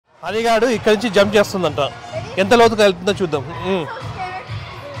హరిగాడు ఇక్కడి నుంచి జంప్ చేస్తుందంట. ఎంత లోతుకు వెళ్తుందో చూద్దాం.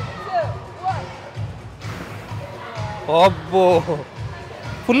 అబ్బో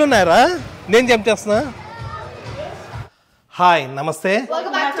ఫుల్ ఉన్నాయరా. నేను జంప్ చేస్తున్నా. హాయ్ నమస్తే,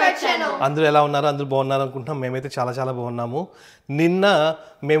 అందరూ ఎలా ఉన్నారు? అందరూ బాగున్నారు అనుకుంటున్నాం. మేమైతే చాలా చాలా బాగున్నాము. నిన్న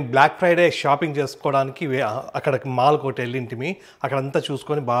మేము బ్లాక్ ఫ్రైడే షాపింగ్ చేసుకోవడానికి అక్కడ మాల్ ఒకటి వెళ్ళింటిమి. అక్కడంతా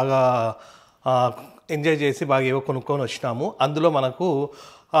చూసుకొని బాగా ఎంజాయ్ చేసి బాగా ఏవో కొనుక్కొని వచ్చినాము. అందులో మనకు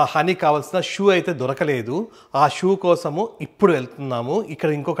హనీ కావాల్సిన షూ అయితే దొరకలేదు. ఆ షూ కోసము ఇప్పుడు వెళ్తున్నాము. ఇక్కడ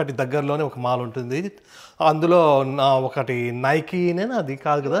ఇంకొకటి దగ్గరలోనే ఒక మాల్ ఉంటుంది. అందులో ఒకటి నైకీనేనా? అది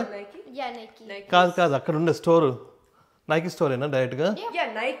కాదు కదా, కాదు కాదు, అక్కడ ఉండే స్టోరు నైకీ స్టోరేనా డైరెక్ట్గా?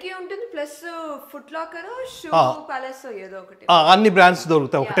 నైకీ ఉంటుంది plus foot locker, shoe palace ఏదో ఒకటి, అన్ని బ్రాండ్స్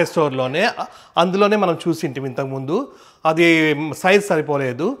దొరుకుతాయి ఒకటే స్టోర్లోనే. అందులోనే మనం చూసింటాం ఇంతకుముందు. అది సైజ్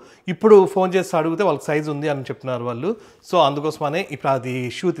సరిపోలేదు. ఇప్పుడు ఫోన్ చేసి అడిగితే వాళ్ళకి సైజ్ ఉంది అని చెప్తున్నారు వాళ్ళు. సో అందుకోసమనే ఇప్పుడు అది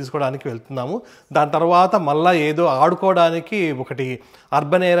షూ తీసుకోవడానికి వెళ్తున్నాము. దాని తర్వాత మళ్ళీ ఏదో ఆడుకోవడానికి ఒకటి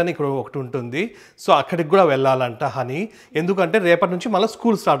అర్బన్ ఎయిర్ అని ఇక్కడ ఒకటి ఉంటుంది. సో అక్కడికి కూడా వెళ్ళాలంట హనీ. ఎందుకంటే రేపటి నుంచి మళ్ళీ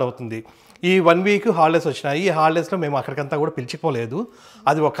స్కూల్ స్టార్ట్ అవుతుంది. ఈ 1 వీక్ హాలిడేస్ వచ్చినాయి. ఈ హాలిడేస్లో మేము అక్కడికంతా కూడా పిలిచిపోలేదు.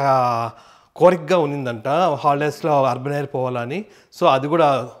 అది ఒక కోరికగా ఉన్నిందంట హాలిడేస్లో అర్బన్ ఎయిర్ పోవాలని. సో అది కూడా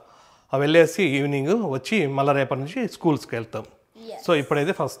వెళ్ళేసి ఈవినింగ్ వచ్చి మళ్ళీ రేపటి నుంచి స్కూల్స్కి వెళ్తాం. సో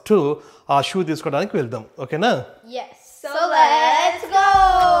ఇప్పుడైతే ఫస్ట్ ఆ షూ తీసుకోవడానికి వెళ్దాం. ఓకేనా?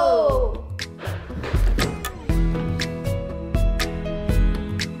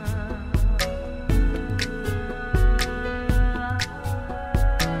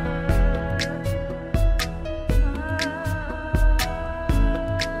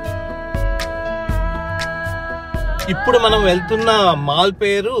 ఇప్పుడు మనం వెళ్తున్న మాల్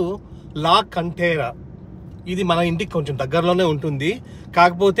పేరు లా కంటేరా. ఇది మన ఇంటికి కొంచెం దగ్గరలోనే ఉంటుంది.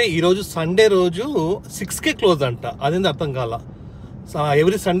 కాకపోతే ఈరోజు సండే రోజు 6కి క్లోజ్ అంట. అదేంది అర్థం కాల.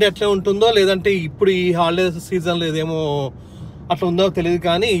 ఎవ్రీ సండే అట్లే ఉంటుందో లేదంటే ఇప్పుడు ఈ హాలిడేస్ సీజన్లో ఏదేమో అట్లా ఉందో తెలియదు.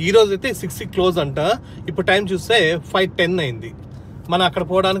 కానీ ఈరోజు అయితే 6కి క్లోజ్ అంట. ఇప్పుడు టైం చూస్తే 5:10 అయింది. మనం అక్కడ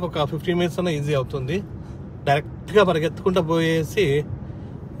పోవడానికి ఒక 15 మినిట్స్ అన్న ఈజీ అవుతుంది. డైరెక్ట్గా పరిగెత్తుకుంటూ పోయేసి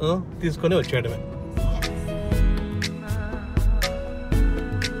తీసుకొని వచ్చేయడమే.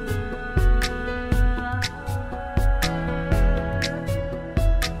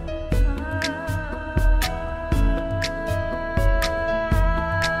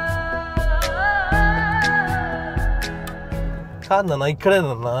 కాదన్నా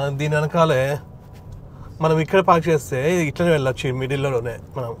ఇక్కడేనన్నా, దీని వెనకాలే. మనం ఇక్కడ పార్క్ చేస్తే ఇట్లనే వెళ్ళొచ్చు మిడిల్లోనే.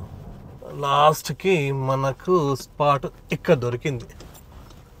 మనం లాస్ట్కి మనకు స్పాట్ ఇక్కడ దొరికింది.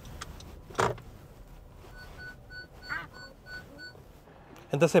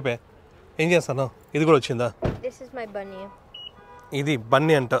 ఎంతసేపే ఏం చేస్తాను? ఇది కూడా వచ్చిందా? ఇది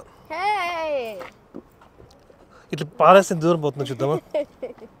బన్నీ అంట. ఇట్లా పారేస్తే దూరం పోతుంది చూద్దామా.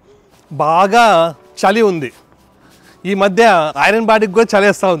 బాగా చలి ఉంది ఈ మధ్య. ఐరన్ బాడీకి కూడా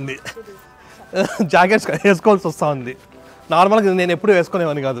చలేస్తూ ఉంది. జాకెట్స్ వేసుకోవాల్సి వస్తూ ఉంది. నార్మల్గా నేను ఎప్పుడు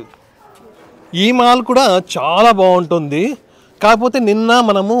వేసుకునేవాడిని కాదు. ఈ మాల్ కూడా చాలా బాగుంటుంది. కాకపోతే నిన్న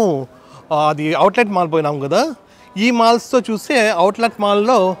మనము అది అవుట్లెట్ మాల్ పోయినాం కదా. ఈ మాల్స్తో చూస్తే అవుట్లెట్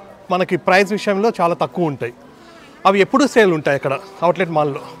మాల్లో మనకి ప్రైస్ విషయంలో చాలా తక్కువ ఉంటాయి. అవి ఎప్పుడు సేల్ ఉంటాయి అక్కడ అవుట్లెట్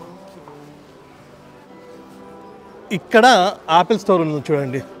మాల్లో. ఇక్కడ యాపిల్ స్టోర్ ఉంది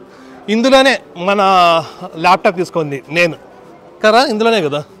చూడండి. ఇందులోనే మన ల్యాప్టాప్ తీసుకుంది నేను కదా, ఇందులోనే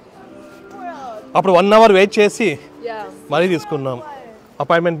కదా. అప్పుడు 1 అవర్ వెయిట్ చేసి మరీ తీసుకున్నాం.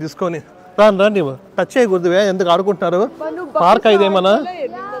 అపాయింట్మెంట్ తీసుకొని రండి. టచ్ చేయకూడదు, ఎందుకు ఆడుకుంటున్నారు? పార్క్ అయిదేమన్నా.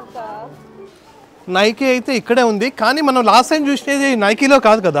 నైకీ అయితే ఇక్కడే ఉంది. కానీ మనం లాస్ట్ టైం చూసినది నైకీలో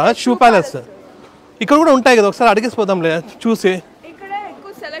కాదు కదా, షూ ప్యాలెస్. ఇక్కడ కూడా ఉంటాయి కదా, ఒకసారి అడిగేసిపోదాంలే చూసి.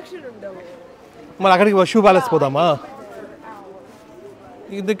 మరి అక్కడికి షూ ప్యాలెస్ పోదామా?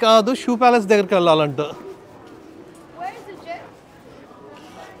 ఇది కాదు, షూ ప్యాలెస్ దగ్గరికి వెళ్ళాలంట.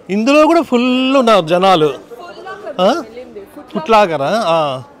 ఇందులో కూడా ఫుల్ ఉన్నారు జనాలు. ఫుట్ లాకరా?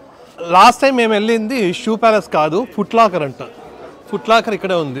 లాస్ట్ టైం మేము వెళ్ళింది షూ ప్యాలెస్ కాదు, ఫుట్ లాకర్ అంట. ఫుట్ లాకర్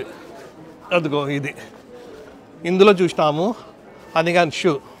ఇక్కడే ఉంది. అదిగో ఇది. ఇందులో చూసినాము అని కానీ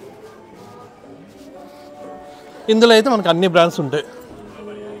షూ. ఇందులో అయితే మనకు అన్ని బ్రాండ్స్ ఉంటాయి.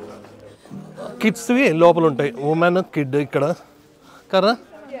 కిడ్స్వి లోపల ఉంటాయి, ఉమెన్ కిడ్ ఇక్కడ కదా.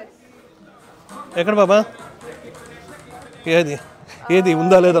 ఎక్కడ బాబా? ఏది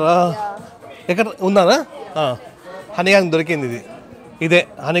ఉందా లేదా? ఎక్కడ ఉందా? హనీగానికి దొరికింది ఇది. ఇదే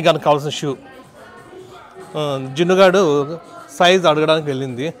హనీగానికి కావాల్సిన షూ. జిన్నుగాడు సైజ్ అడగడానికి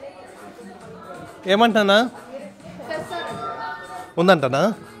వెళ్ళింది. ఏమంటానా? ఉందంటనా?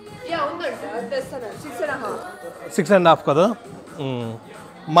 6.5 కదా.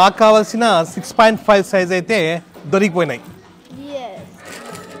 మాకు కావాల్సిన 6.5 సైజ్ అయితే దొరికిపోయినాయి.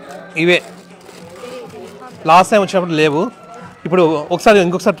 ఇవే లాస్ట్ టైం వచ్చినప్పుడు లేవు. ఇప్పుడు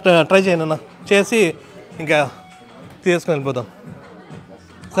ఇంకొకసారి ట్రై చేయను అన్న, చేసి ఇంకా తీసుకొని వెళ్ళిపోతాం.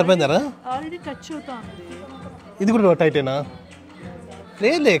 సరిపోయిందారా? ఇది కూడా టైటేనా?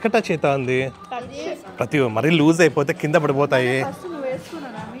 లేదు, ఎక్కడ టచ్ అవుతా ఉంది. మరీ లూజ్ అయిపోతే కింద పడిపోతాయి.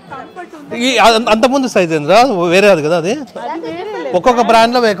 అంతకుముందు సైజ్ ఏంద్రా? వేరే అది కదా అది, ఒక్కొక్క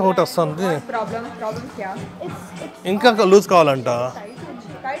బ్రాండ్లో ఒకటి వస్తుంది. ఇంకా లూజ్ కావాలంట.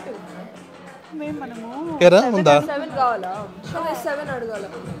 ఏరా ఉందా?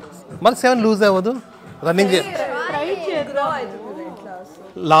 మరి 7 లూజ్ అవ్వదు రన్నింగ్.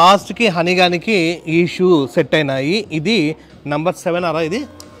 లాస్ట్కి హనీగానికి ఈ షూ సెట్ అయినాయి. ఇది నెంబర్ 7 అరా? ఇది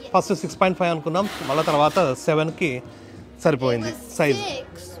ఫస్ట్ 6.5 అనుకున్నాం, మళ్ళీ తర్వాత 7కి సరిపోయింది సైజ్.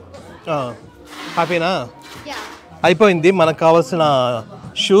 హ్యాపీనా? అయిపోయింది. మనకు కావాల్సిన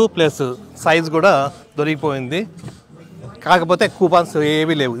షూ ప్లస్ సైజ్ కూడా దొరికిపోయింది. కాకపోతే కూపన్స్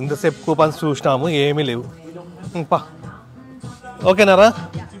ఏమీ లేవు. ఇంతసేపు కూపన్స్ చూసినాము, ఏమీ లేవు. పా ఓకేనారా?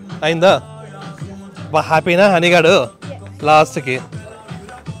 అయిందా? బా హ్యాపీనా హనీగాడు లాస్ట్కి?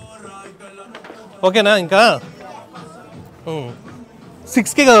 ఓకేనా? ఇంకా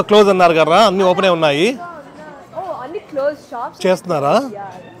 6కి క్లోజ్ అన్నారు కదా, అన్నీ ఓపెనే ఉన్నాయి. చేస్తున్నారా?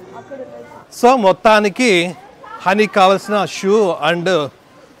 సో మొత్తానికి హనీకి కావాల్సిన షూ అండ్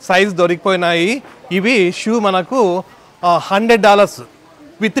సైజ్ దొరికిపోయినాయి. ఇవి షూ మనకు $100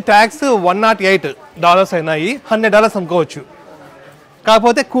 విత్ ట్యాక్స్ $108 అయినాయి. $100 అనుకోవచ్చు.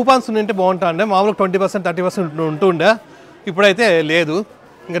 కాకపోతే కూపన్స్ ఉంటే బాగుంటుండే. మామూలుగా 20% 30% ఉంటుండే, ఇప్పుడైతే లేదు.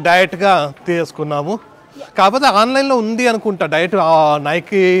 ఇంకా డైరెక్ట్గా తీసుకున్నాము. కాకపోతే ఆన్లైన్లో ఉంది అనుకుంటా డైరెక్ట్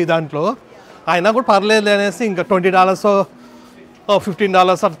నైకీ దాంట్లో. అయినా కూడా పర్లేదు అనేసి ఇంకా $20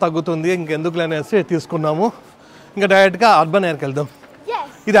 $15 అట్లా తగ్గుతుంది, ఇంకెందుకు అనేసి తీసుకున్నాము. ఇంకా డైరెక్ట్గా అర్బన్ ఎయిర్కి వెళ్దాం.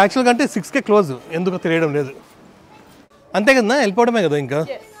 ఇది యాక్చువల్గా అంటే 6కే క్లోజ్, ఎందుకు తెలియడం లేదు. అంతే కదా, వెళ్ళిపోవడమే కదా. ఇంకా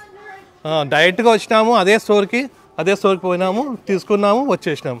డైరెక్ట్గా వచ్చినాము, అదే స్టోర్కి పోయినాము, తీసుకున్నాము,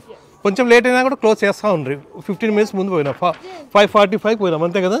 వచ్చేసినాము. కొంచెం లేట్ అయినా కూడా క్లోజ్ చేస్తూ ఉండ్రి. 15 minutes ముందు పోయినా, 5:45 పోయినాం,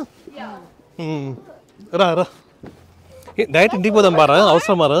 అంతే కదా. రా డైరెక్ట్ ఇంటికి పోదాం బారా,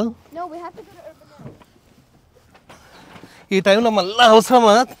 అవసరమారా? ఈ టైంలో మళ్ళీ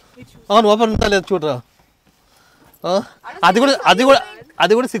అవసరమా? అవును, ఓపెన్ ఉందా లేదు చూడరా. అది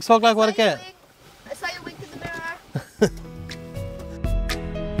కూడా 6 o'clock వరకే.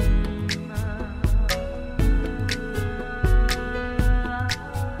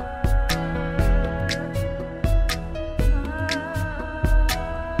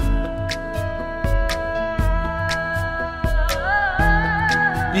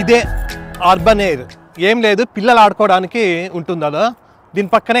 ఇదే అర్బన్ ఎయిర్. ఏం లేదు, పిల్లలు ఆడుకోవడానికి ఉంటుంది కదా. దీని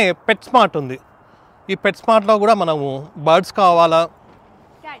పక్కనే పెట్ స్మార్ట్ ఉంది. ఈ పెట్ స్మార్ట్లో కూడా మనము బర్డ్స్ కావాలా,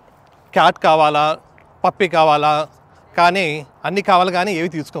 క్యాట్ కావాలా, పప్పీ కావాలా, కానీ అన్నీ కావాలి కానీ ఏవి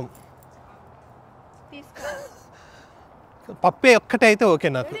తీసుకోం. పప్పీ ఒక్కటే అయితే ఓకే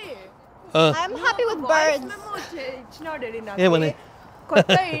నాకు. ఏమని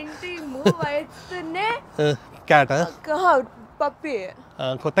క్యాటా?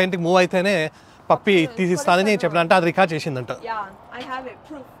 కొత్త ఇంటికి మూవ్ అయితేనే పప్పి తీసిస్తానని చెప్పినంట, అది రికార్డ్ చేసిందంట.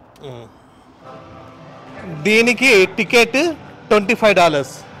 దీనికి టికెట్ $25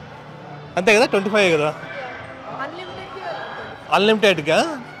 అంతే కదా? 25 కదా? అన్లిమిటెడ్గా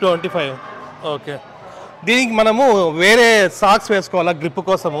 25. ఓకే. దీనికి మనము వేరే సాక్స్ వేసుకోవాలా గ్రిప్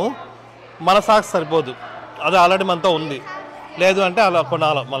కోసము. మన సాక్స్ సరిపోదు, అది ఆల్రెడీ మనతో ఉంది. లేదు అంటే అలా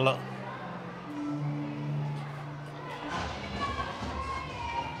కొనాలి మళ్ళా.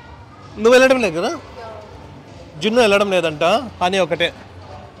 నువ్వు వెళ్ళడం లేదు కదా? జున్ను వెళ్ళడం లేదంట, అని ఒకటే.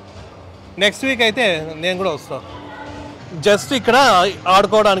 నెక్స్ట్ వీక్ అయితే నేను కూడా వస్తాను. జస్ట్ ఇక్కడ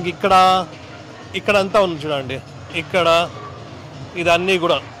ఆడుకోవడానికి ఇక్కడంతా ఉంది చూడండి. ఇక్కడ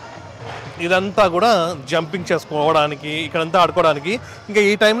ఇదంతా కూడా జంపింగ్ చేసుకోవడానికి, ఇక్కడంతా ఆడుకోవడానికి. ఇంకా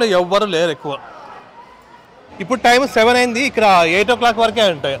ఈ టైంలో ఎవ్వరు లేరు ఎక్కువ. ఇప్పుడు టైం 7 అయింది, ఇక్కడ 8 o'clock వరకే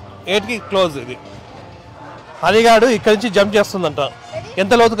ఉంటాయి. 8కి క్లోజ్. ఇది హరిగాడు ఇక్కడి నుంచి జంప్ చేస్తుందంట.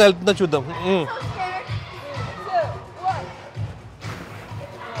 ఎంత లోతుగా వెళ్తుందో చూద్దాం.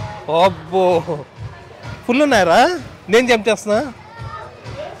 అబ్బో ఫుల్ ఉన్నాయరా. నేను జంప్ చేస్తున్నా,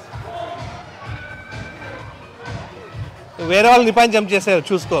 వేరే వాళ్ళు నీ పైన జంప్ చేసారు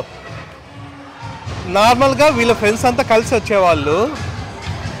చూసుకో. నార్మల్గా వీళ్ళ ఫ్రెండ్స్ అంతా కలిసి వచ్చేవాళ్ళు,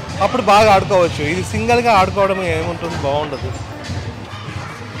 అప్పుడు బాగా ఆడుకోవచ్చు. ఇది సింగిల్గా ఆడుకోవడం ఏముంటుంది, బాగుండదు.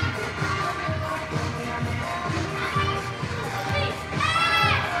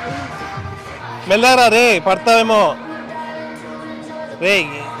 మెల్లరా రే, పడతావేమో రే.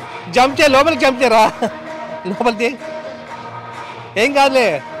 జంప్ చేయ, లోపలికి జంప్ చేయరా, లోపలికి. ఏం కాదులే.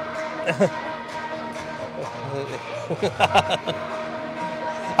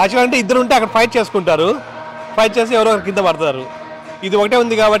 యాక్చువల్ అంటే ఇద్దరు ఉంటే అక్కడ ఫైట్ చేసుకుంటారు, ఫైట్ చేసి ఎవరో ఒకరు కింద పడతారు. ఇది ఒకటే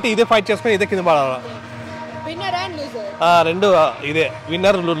ఉంది కాబట్టి ఇదే ఫైట్ చేసుకొని ఇదే కింద పడాలి. విన్నర్ అండ్ లూజర్ రెండు ఇదే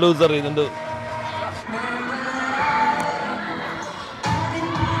విన్నర్ లూజర్ ఈ రెండు.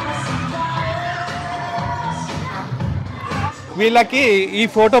 వీళ్ళకి ఈ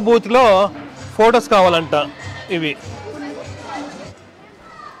ఫోటో బూత్లో ఫొటోస్ కావాలంట. ఇవి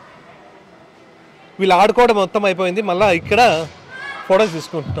వీళ్ళు ఆడుకోవడం మొత్తం అయిపోయింది, మళ్ళీ ఇక్కడ ఫొటోస్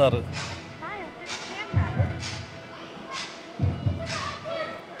తీసుకుంటున్నారు.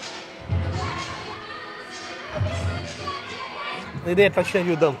 ఇది ఎట్లా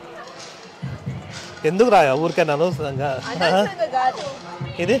చూద్దాం, ఎందుకు రాయా ఊరికైనా అనవసరంగా.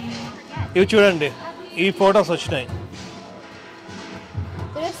 ఇది ఇవి చూడండి, ఈ ఫొటోస్ వచ్చినాయి.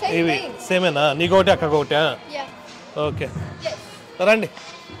 ఇవి సేమేనా? నీకొకటి అక్క ఒకటి? ఓకే రండి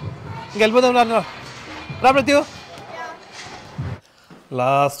ఇంకెళ్ళిపోదాం. రా ప్రతి.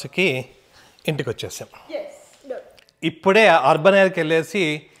 లాస్ట్కి ఇంటికి వచ్చేసాం. ఇప్పుడే అర్బన్ ఏరియాకి వెళ్ళేసి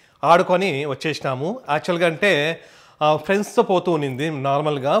ఆడుకొని వచ్చేసినాము. యాక్చువల్గా అంటే ఫ్రెండ్స్తో పోతూ ఉన్నింది.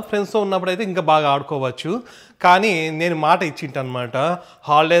 నార్మల్గా ఫ్రెండ్స్తో ఉన్నప్పుడు అయితే ఇంకా బాగా ఆడుకోవచ్చు, కానీ నేను మాట ఇచ్చింటి అనమాట,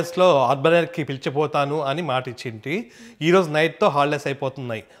 హాలిడేస్లో అర్బన్ ఏరియాకి పిలిచిపోతాను అని మాట ఇచ్చింటి. ఈరోజు నైట్తో హాలిడేస్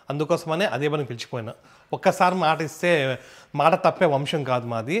అయిపోతున్నాయి, అందుకోసమనే అదే పని పిలిచిపోయినా. ఒక్కసారి మాట ఇస్తే మాట తప్పే వంశం కాదు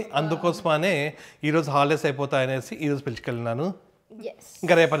మాది, అందుకోసమనే ఈరోజు హాలిడేస్ అయిపోతాయనేసి ఈరోజు పిలుచుకెళ్ళినాను.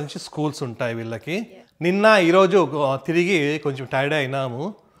 ఇంకా రేపటి నుంచి స్కూల్స్ ఉంటాయి వీళ్ళకి. నిన్న ఈరోజు తిరిగి కొంచెం టైర్డ్ అయినాము,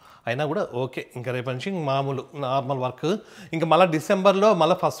 అయినా కూడా ఓకే. ఇంకా రేపటి నుంచి మామూలు నార్మల్ వర్క్. ఇంకా మళ్ళీ డిసెంబర్లో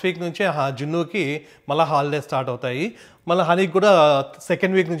మళ్ళీ ఫస్ట్ వీక్ నుంచే జున్నుకి మళ్ళీ హాలిడేస్ స్టార్ట్ అవుతాయి. మళ్ళీ హనీకి కూడా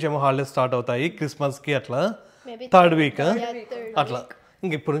సెకండ్ వీక్ నుంచి ఏమో హాలిడేస్ స్టార్ట్ అవుతాయి, క్రిస్మస్కి అట్లా థర్డ్ వీక్ అట్లా.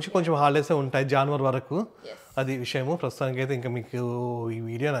 ఇంక ఇప్పటి నుంచి కొంచెం హాలిడేసే ఉంటాయి జనవరి వరకు. అది విషయము. ప్రస్తుతానికి అయితే ఇంకా మీకు ఈ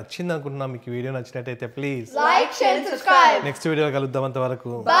వీడియో నచ్చింది అనుకుంటున్నా. మీకు ఈ వీడియో నచ్చినట్టయితే please like, share, subscribe. Next వీడియోలో కలుద్దాం,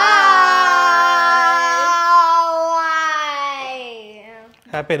 అంతవరకు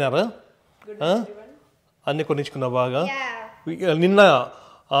హ్యాపీ అయినారా? అన్నీ కొనిచ్చుకున్నావు బాగా. నిన్న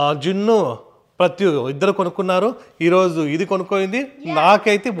జున్ను ప్రతి ఇద్దరు కొనుక్కున్నారు, ఈరోజు ఇది కొనుక్కోయింది.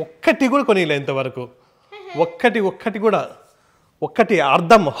 నాకైతే ఒక్కటి కూడా కొనిలే ఇంతవరకు, ఒక్కటి కూడా, ఒక్కటి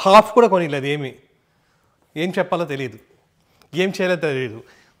అర్థం హాఫ్ కూడా కొనిలేదు. ఏం చెప్పాలో తెలియదు, ఏం చేయాలో తెలియదు.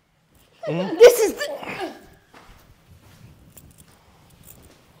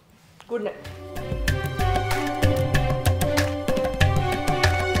 Good night.